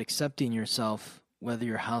just about accepting yourself, whether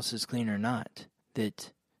your house is clean or not.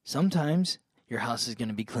 That sometimes your house is going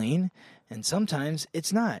to be clean, and sometimes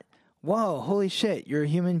it's not. Whoa, holy shit, you're a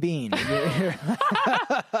human being. Damn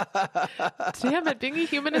it, being a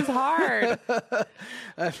human is hard.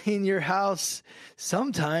 I mean, your house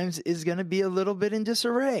sometimes is going to be a little bit in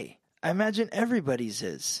disarray. I imagine everybody's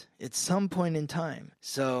is at some point in time.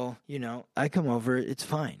 So, you know, I come over, it's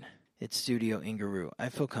fine. It's Studio Ingaroo. I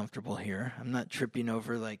feel comfortable here. I'm not tripping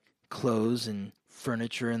over like clothes and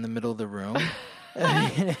furniture in the middle of the room. I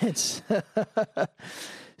mean, it's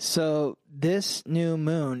so this new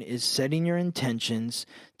moon is setting your intentions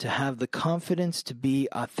to have the confidence to be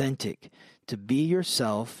authentic, to be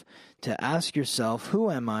yourself, to ask yourself, who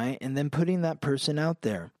am I? And then putting that person out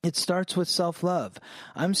there. It starts with self-love.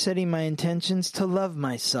 I'm setting my intentions to love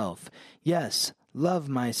myself. Yes, love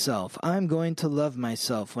myself. I'm going to love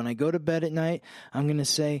myself. When I go to bed at night, I'm going to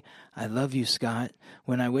say, I love you, Scott.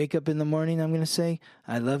 When I wake up in the morning, I'm going to say,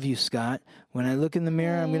 I love you, Scott. When I look in the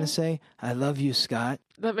mirror, I'm going to say, I love you, Scott.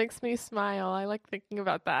 That makes me smile. I like thinking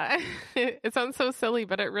about that. It sounds so silly,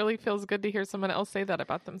 but it really feels good to hear someone else say that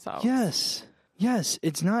about themselves. Yes. Yes.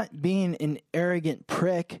 It's not being an arrogant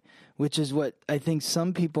prick, which is what I think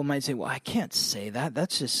some people might say, well, I can't say that.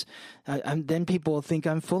 That's just, then people will think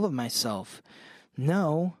I'm full of myself.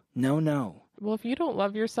 No. Well, if you don't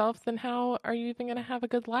love yourself, then how are you even going to have a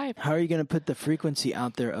good life? How are you going to put the frequency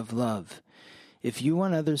out there of love? If you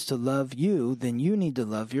want others to love you, then you need to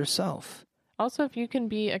love yourself. Also, if you can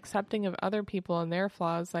be accepting of other people and their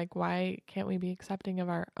flaws, like why can't we be accepting of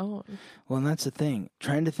our own? Well, and that's the thing.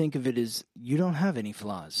 Trying to think of it as you don't have any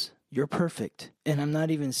flaws. You're perfect. And I'm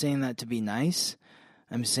not even saying that to be nice.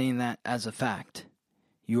 I'm saying that as a fact.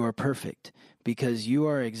 You are perfect because you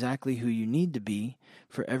are exactly who you need to be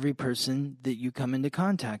for every person that you come into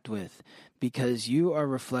contact with, because you are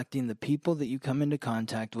reflecting the people that you come into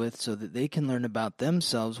contact with so that they can learn about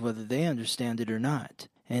themselves whether they understand it or not.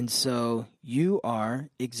 And so you are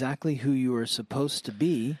exactly who you are supposed to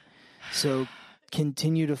be. So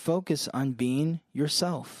continue to focus on being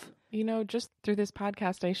yourself. You know, just through this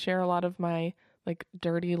podcast, I share a lot of my like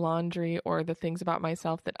dirty laundry or the things about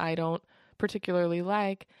myself that I don't particularly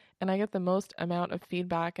like. And I get the most amount of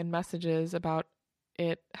feedback and messages about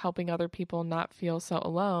it helping other people not feel so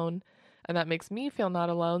alone. And that makes me feel not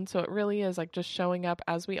alone. So it really is like just showing up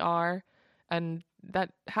as we are. And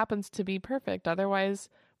that happens to be perfect. Otherwise,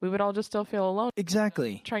 we would all just still feel alone.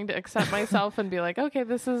 Exactly. Trying to accept myself and be like, okay,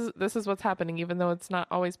 this is what's happening, even though it's not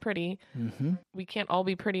always pretty. Mm-hmm. We can't all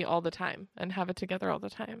be pretty all the time and have it together all the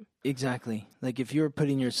time. Exactly. Like if you're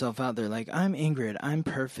putting yourself out there, like, I'm Ingrid, I'm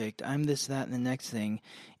perfect, I'm this, that, and the next thing,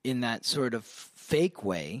 in that sort of fake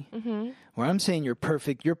way, where I'm saying you're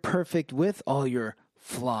perfect with all your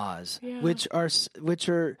flaws, which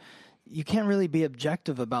are you can't really be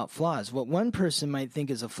objective about flaws. What one person might think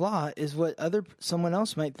is a flaw is what someone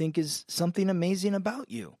else might think is something amazing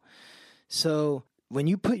about you. So when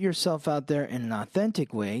you put yourself out there in an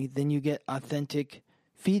authentic way, then you get authentic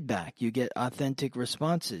feedback, you get authentic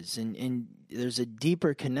responses, and there's a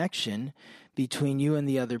deeper connection between you and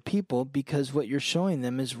the other people because what you're showing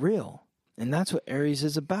them is real. And that's what Aries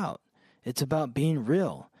is about. It's about being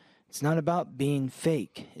real. It's not about being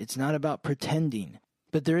fake. It's not about pretending.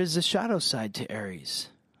 But there is a shadow side to Aries,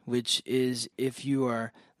 which is if you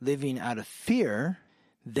are living out of fear,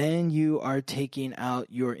 then you are taking out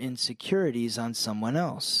your insecurities on someone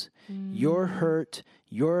else. You're hurt,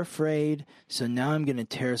 you're afraid, so now I'm going to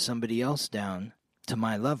tear somebody else down to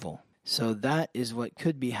my level. So that is what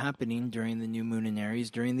could be happening during the new moon in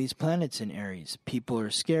Aries, during these planets in Aries. People are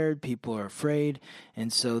scared, people are afraid,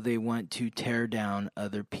 and so they want to tear down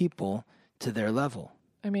other people to their level.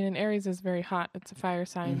 I mean, and Aries is very hot. It's a fire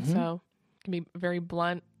sign, so it can be very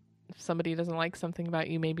blunt. If somebody doesn't like something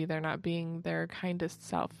about you, maybe they're not being their kindest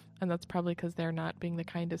self. And that's probably because they're not being the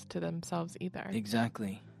kindest to themselves either.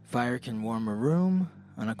 Exactly. Fire can warm a room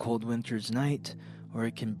on a cold winter's night, or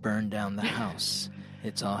it can burn down the house.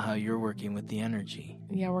 It's all how you're working with the energy.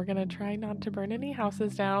 Yeah, we're going to try not to burn any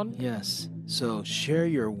houses down. Yes. So share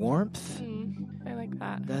your warmth. I like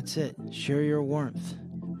that. That's it. Share your warmth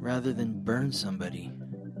rather than burn somebody.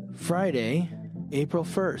 Friday, April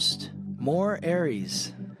 1st. More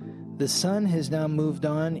Aries. The sun has now moved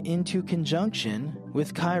on into conjunction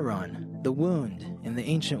with Chiron, the wound, and the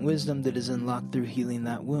ancient wisdom that is unlocked through healing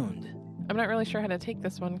that wound. I'm not really sure how to take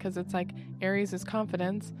this one because it's like Aries is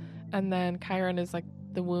confidence, and then Chiron is like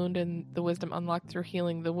the wound and the wisdom unlocked through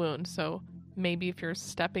healing the wound. So maybe if you're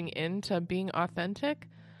stepping into being authentic,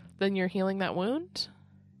 then you're healing that wound?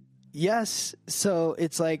 Yes. So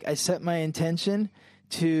it's like I set my intention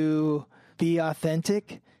to be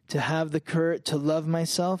authentic, to have the courage to love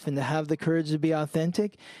myself and to have the courage to be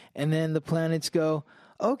authentic. And then the planets go,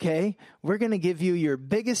 okay, we're going to give you your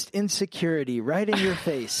biggest insecurity right in your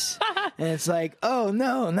face. And it's like, oh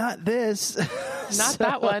no, not this. Not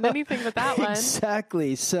that one, anything but that one.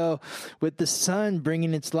 Exactly. So with the sun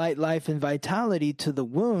bringing its light, life, and vitality to the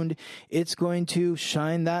wound, it's going to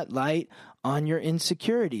shine that light on your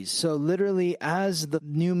insecurities. So literally as the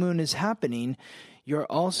new moon is happening, you're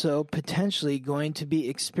also potentially going to be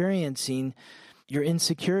experiencing your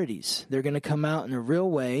insecurities. They're going to come out in a real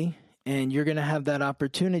way, and you're going to have that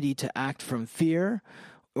opportunity to act from fear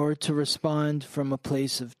or to respond from a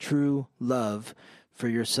place of true love for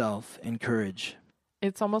yourself and courage.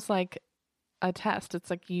 It's almost like a test.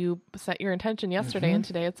 It's like you set your intention yesterday, and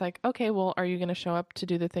today it's like, okay, well, are you going to show up to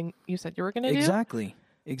do the thing you said you were going to do?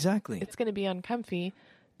 Exactly. It's going to be uncomfy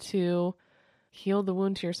to heal the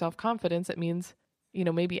wound to your self-confidence. It means, you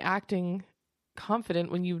know, maybe acting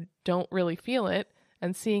confident when you don't really feel it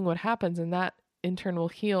and seeing what happens, and that in turn will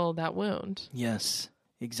heal that wound. Yes,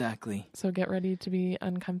 exactly. So get ready to be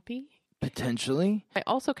uncomfy. Potentially. I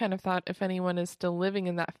also kind of thought if anyone is still living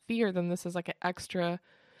in that fear, then this is like an extra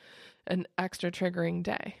triggering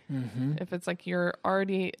day. If it's like you're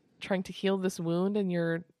already trying to heal this wound and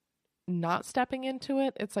you're not stepping into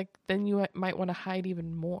it, it's like then you might want to hide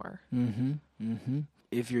even more.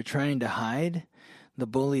 If you're trying to hide, the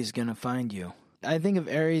bully's going to find you. I think of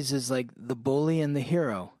Aries as like the bully and the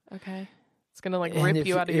hero. Okay. It's going to like rip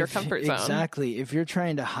you out of your comfort zone. Exactly. If you're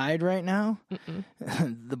trying to hide right now,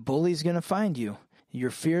 the bully's going to find you. Your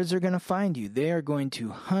fears are going to find you. They are going to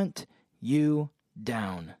hunt you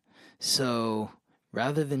down. So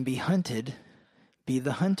rather than be hunted, be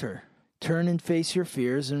the hunter. turn and face your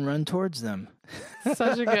fears and run towards them.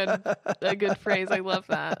 Such a good phrase. I love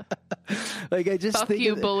that. Like I just Fuck think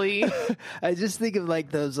you, of, bully. I just think of like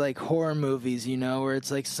those like horror movies, you know, where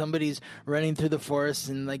it's like somebody's running through the forest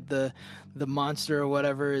and like the monster or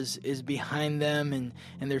whatever is behind them and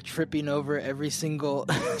they're tripping over every single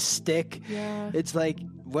stick. Yeah. It's like,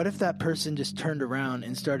 what if that person just turned around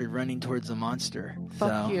and started running towards the monster?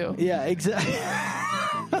 Fuck you. Yeah, exactly.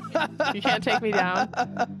 You can't take me down.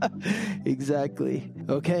 Exactly.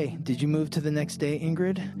 Okay, did you move to the next day,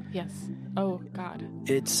 Ingrid? Yes. Oh, God.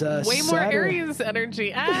 It's Way more Aries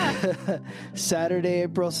energy. Saturday,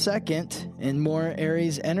 April 2nd, and more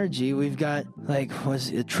Aries energy. We've got, was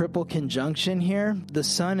it a triple conjunction here? The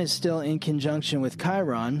sun is still in conjunction with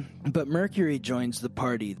Chiron, but Mercury joins the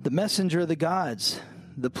party. The messenger of the gods,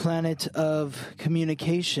 the planet of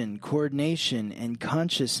communication, coordination, and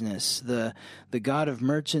consciousness, the god of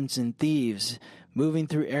merchants and thieves. Moving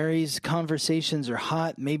through Aries, conversations are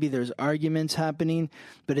hot. Maybe there's arguments happening,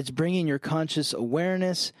 but it's bringing your conscious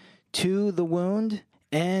awareness to the wound,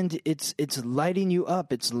 and it's lighting you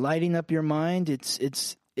up. It's lighting up your mind.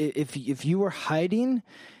 It's if you were hiding,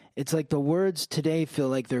 it's like the words today feel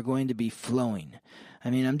like they're going to be flowing. I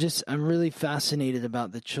mean, I'm really fascinated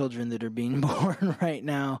about the children that are being born right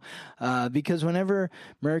now, because whenever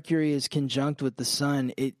Mercury is conjunct with the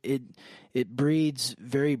sun, it breeds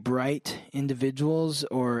very bright individuals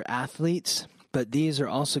or athletes, but these are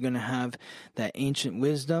also going to have that ancient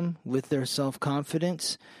wisdom with their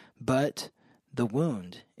self-confidence, but the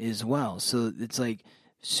wound as well. So it's like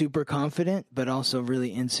super confident, but also really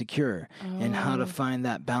insecure, and how to find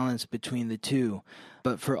that balance between the two.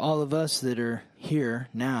 But for all of us that are here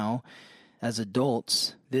now as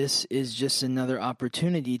adults, this is just another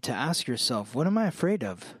opportunity to ask yourself, what am I afraid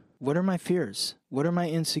of? What are my fears? What are my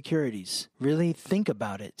insecurities? Really think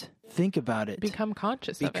about it. Think about it. Become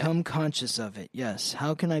conscious of it. Become conscious of it, yes.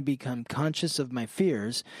 How can I become conscious of my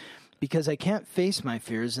fears? Because I can't face my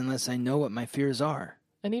fears unless I know what my fears are.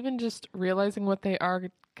 And even just realizing what they are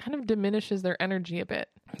kind of diminishes their energy a bit.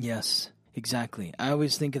 Yes. Exactly. I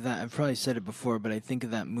always think of that. I've probably said it before, but I think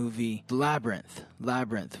of that movie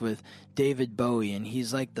Labyrinth with David Bowie, and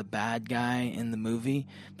he's like the bad guy in the movie,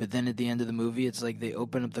 but then at the end of the movie, it's like they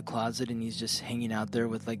open up the closet and he's just hanging out there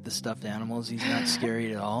with like the stuffed animals. He's not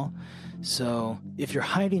scary at all. So if you're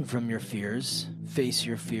hiding from your fears, face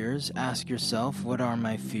your fears, ask yourself, what are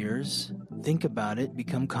my fears? Think about it,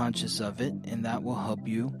 become conscious of it, and that will help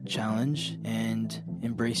you challenge and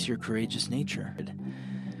embrace your courageous nature.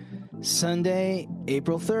 Sunday,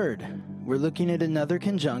 April 3rd. We're looking at another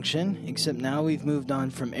conjunction, except now we've moved on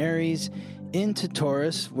from Aries into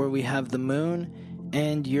Taurus, where we have the moon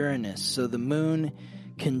and Uranus. So the moon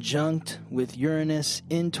conjunct with Uranus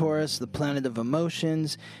in Taurus, the planet of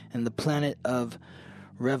emotions and the planet of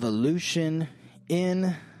revolution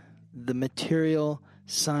in the material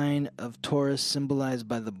sign of Taurus, symbolized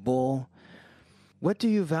by the bull. What do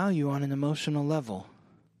you value on an emotional level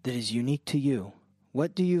that is unique to you?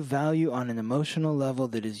 What do you value on an emotional level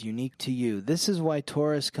that is unique to you? This is why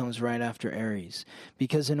Taurus comes right after Aries.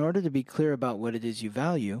 Because in order to be clear about what it is you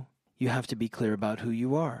value, you have to be clear about who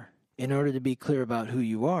you are. In order to be clear about who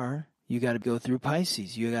you are, you got to go through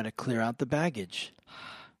Pisces. You got to clear out the baggage.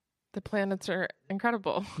 The planets are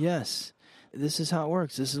incredible. Yes. This is how it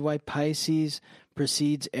works. This is why Pisces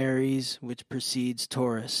precedes Aries, which precedes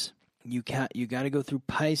Taurus. You got to go through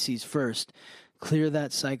Pisces first. Clear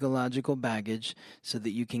that psychological baggage so that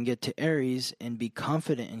you can get to Aries and be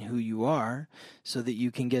confident in who you are, so that you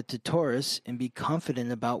can get to Taurus and be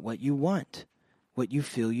confident about what you want, what you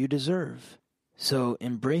feel you deserve. So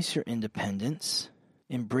embrace your independence,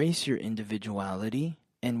 embrace your individuality,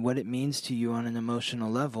 and what it means to you on an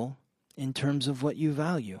emotional level in terms of what you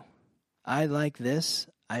value. I like this,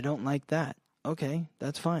 I don't like that. Okay,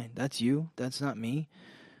 that's fine. That's you, that's not me.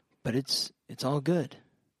 But it's all good.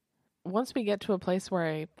 Once we get to a place where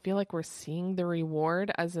I feel like we're seeing the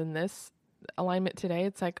reward, as in this alignment today,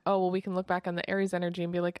 it's like, oh, well, we can look back on the Aries energy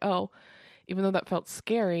and be like, oh, even though that felt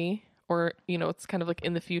scary, or, it's kind of like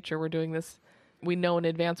in the future, we're doing this, we know in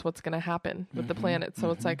advance what's going to happen with the planet. So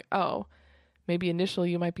it's like, oh, maybe initially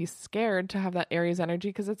you might be scared to have that Aries energy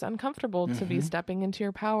because it's uncomfortable to be stepping into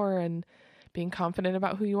your power and being confident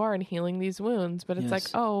about who you are and healing these wounds. But it's like,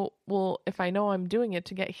 oh, well, if I know I'm doing it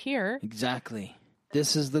to get here. Exactly.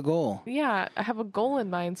 This is the goal. Yeah, I have a goal in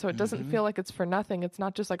mind, so it doesn't feel like it's for nothing. It's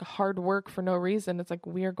not just like hard work for no reason. It's like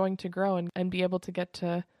we are going to grow and be able to get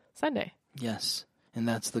to Sunday. Yes, and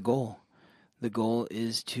that's the goal. The goal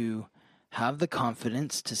is to have the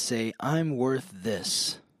confidence to say, I'm worth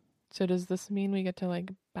this. So does this mean we get to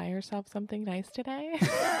buy ourselves something nice today?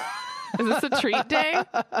 Is this a treat day?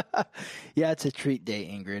 Yeah, it's a treat day,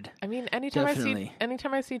 Ingrid. I mean, anytime Definitely.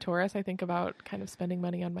 I see Taurus, I think about kind of spending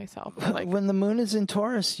money on myself. Or like, When the moon is in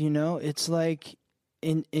Taurus, it's like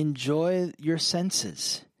enjoy your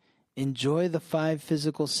senses. Enjoy the 5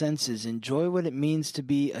 physical senses. Enjoy what it means to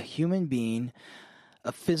be a human being,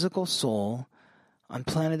 a physical soul on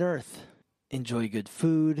planet Earth. Enjoy good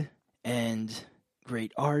food and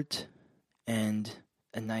great art and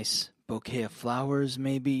a nice bouquet of flowers,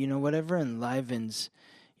 maybe, whatever enlivens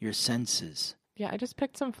your senses. yeah, I just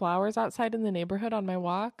picked some flowers outside in the neighborhood on my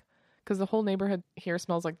walk because the whole neighborhood here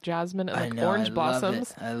smells like jasmine and like orange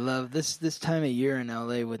blossoms. I love this time of year in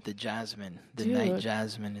LA with the jasmine. The Dude. night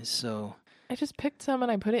jasmine is so... I just picked some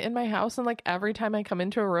and I put it in my house, and like every time I come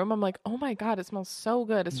into a room, I'm like, oh my God, it smells so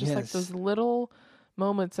good. It's just like Yes. those little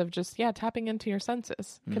moments of just, tapping into your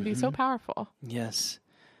senses can be so powerful. Yes,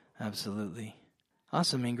 absolutely.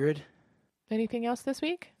 Awesome, Ingrid. Anything else this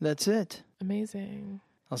week? That's it. Amazing.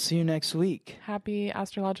 I'll see you next week. Happy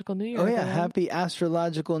astrological new year. Oh, yeah. everyone. Happy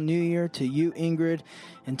astrological new year to you, Ingrid,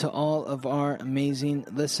 and to all of our amazing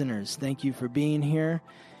listeners. Thank you for being here,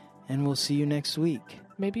 and we'll see you next week.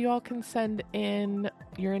 Maybe you all can send in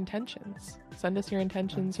your intentions. Send us your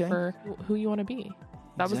intentions Okay. for who you want to be.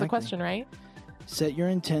 That was the Exactly. question, right? Set your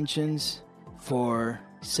intentions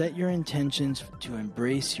to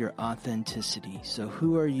embrace your authenticity. So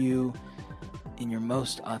who are you in your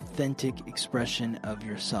most authentic expression of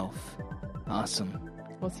yourself? Awesome.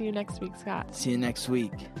 We'll see you next week, Scott. See you next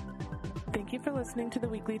week. Thank you for listening to The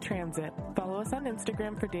Weekly Transit. Follow us on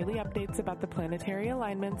Instagram for daily updates about the planetary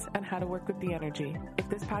alignments and how to work with the energy. If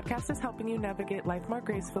this podcast is helping you navigate life more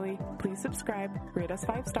gracefully, please subscribe, rate us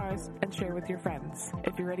 5 stars, and share with your friends.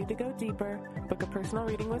 If you're ready to go deeper, book a personal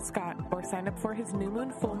reading with Scott or sign up for his new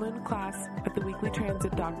moon, full moon class at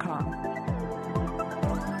theweeklytransit.com.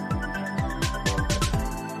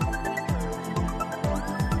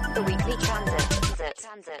 The Weekly Transit.